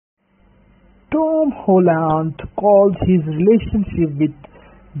Tom Holland called his relationship with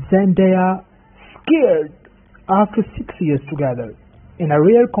Zendaya scared after 6 years together. In a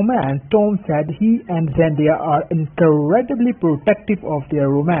rare comment, Tom said he and Zendaya are incredibly protective of their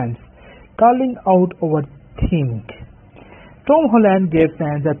romance, calling out overthink. Tom Holland gave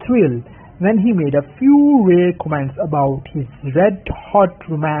fans a thrill when he made a few rare comments about his red-hot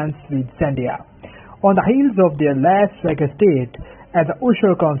romance with Zendaya. On the heels of their Las Vegas date at the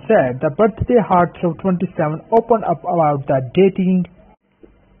Usher concert, the birthday heartthrob 27 opened up about the dating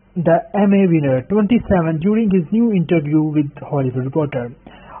the Emmy winner 27 during his new interview with Hollywood Reporter.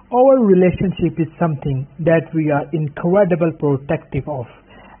 Our relationship is something that we are incredibly protective of,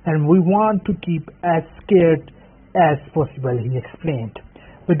 and we want to keep as scared as possible, he explained.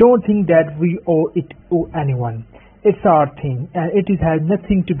 We don't think that we owe it to anyone. It's our thing, and it has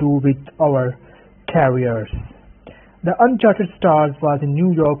nothing to do with our careers. The Uncharted Stars was in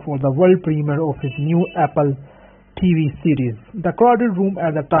New York for the world premiere of his new Apple TV series, The Crowded Room,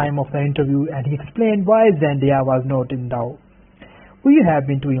 at the time of the interview, and he explained why Zendaya was not in the. We have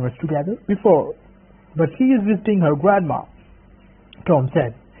been to events together before, but she is visiting her grandma, Tom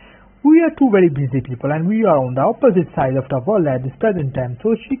said. We are two very busy people and we are on the opposite side of the world at this present time,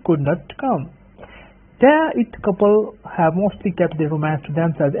 so she could not come. The couple have mostly kept their romance to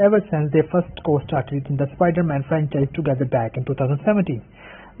themselves ever since they first co-started in the Spider-Man franchise together back in 2017.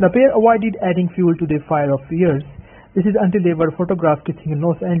 The pair avoided adding fuel to their fire of years. This is until they were photographed kissing in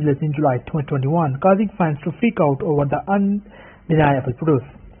Los Angeles in July 2021, causing fans to freak out over the undeniable truth.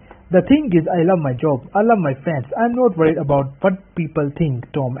 The thing is, I love my job, I love my fans, I'm not worried about what people think,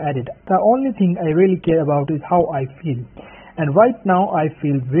 Tom added. The only thing I really care about is how I feel. And right now I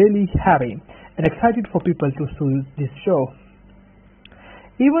feel really happy and excited for people to see this show.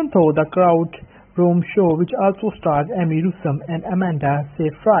 Even though the Crowd Room show, which also stars Emmy Rossum and Amanda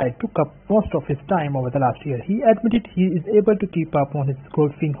Seyfried, took up most of his time over the last year, he admitted he is able to keep up on his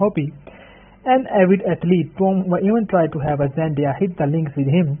golfing hobby. An avid athlete, Tom even tried to have a Zendaya hit the links with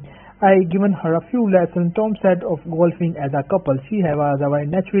him. I given her a few lessons, Tom said, of golfing as a couple. She was a very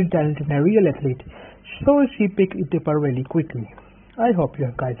naturally talented and a real athlete, so she picked it up really quickly. I hope you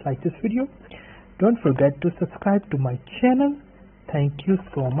guys like this video. Don't forget to subscribe to my channel. Thank you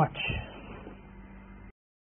so much.